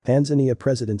Tanzania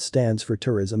president stands for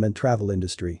tourism and travel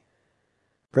industry.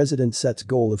 President sets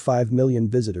goal of 5 million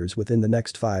visitors within the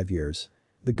next 5 years.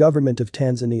 The government of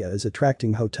Tanzania is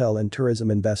attracting hotel and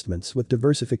tourism investments with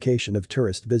diversification of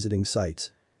tourist visiting sites.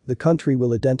 The country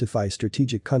will identify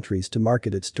strategic countries to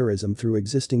market its tourism through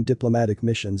existing diplomatic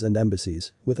missions and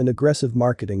embassies, with an aggressive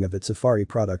marketing of its safari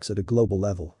products at a global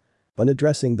level. When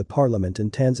addressing the parliament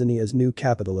in Tanzania's new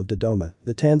capital of Dodoma,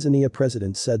 the Tanzania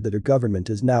president said that her government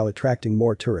is now attracting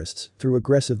more tourists through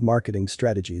aggressive marketing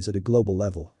strategies at a global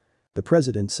level. The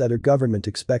president said her government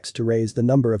expects to raise the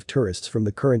number of tourists from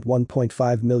the current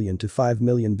 1.5 million to 5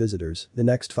 million visitors the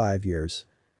next 5 years.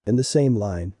 In the same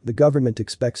line, the government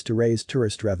expects to raise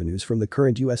tourist revenues from the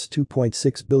current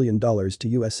 $2.6 billion to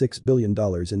 $6 billion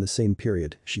in the same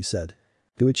period, she said.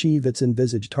 To achieve its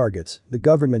envisaged targets, the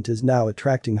government is now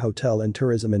attracting hotel and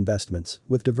tourism investments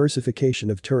with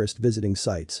diversification of tourist visiting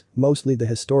sites, mostly the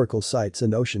historical sites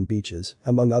and ocean beaches,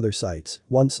 among other sites,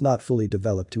 once not fully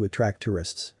developed to attract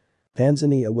tourists.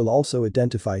 Tanzania will also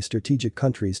identify strategic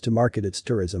countries to market its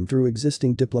tourism through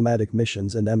existing diplomatic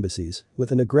missions and embassies,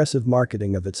 with an aggressive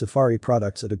marketing of its safari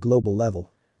products at a global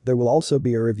level. There will also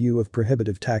be a review of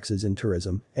prohibitive taxes in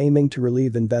tourism, aiming to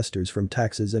relieve investors from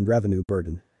taxes and revenue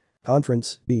burden.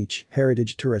 Conference, beach,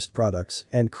 heritage tourist products,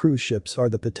 and cruise ships are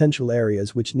the potential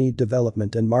areas which need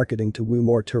development and marketing to woo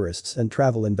more tourists and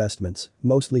travel investments,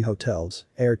 mostly hotels,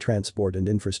 air transport and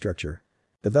infrastructure.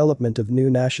 Development of new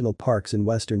national parks in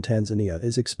western Tanzania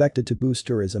is expected to boost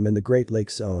tourism in the Great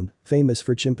Lakes Zone, famous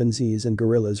for chimpanzees and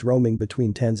gorillas roaming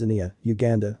between Tanzania,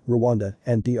 Uganda, Rwanda,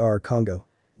 and DR Congo.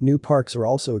 New parks are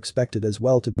also expected as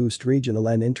well to boost regional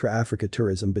and intra-Africa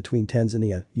tourism between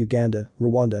Tanzania, Uganda,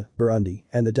 Rwanda, Burundi,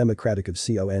 and the Democratic of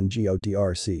Congo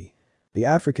DRC. The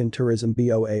African Tourism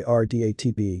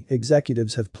Board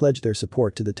executives have pledged their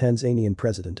support to the Tanzanian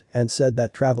president and said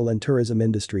that travel and tourism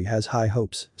industry has high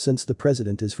hopes since the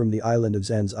president is from the island of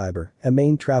Zanzibar, a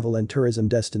main travel and tourism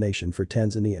destination for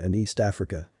Tanzania and East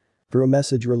Africa. Through a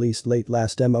message released late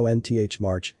last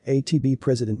March, ATB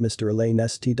President Mr. Alain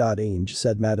St. Ange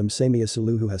said Madam Samia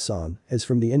Suluhu Hassan is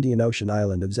from the Indian Ocean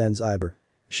island of Zanzibar.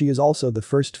 She is also the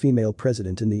first female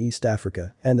president in the East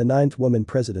Africa and the 9th woman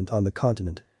president on the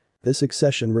continent. This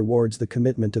accession rewards the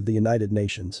commitment of the United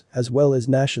Nations, as well as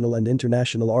national and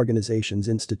international organizations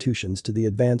institutions to the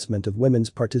advancement of women's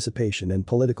participation in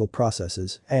political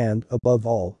processes and, above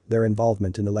all, their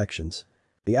involvement in elections.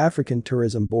 The African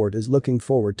Tourism Board is looking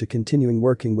forward to continuing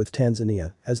working with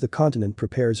Tanzania as the continent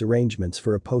prepares arrangements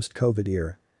for a post-COVID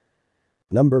era.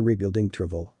 Number rebuilding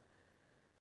travel.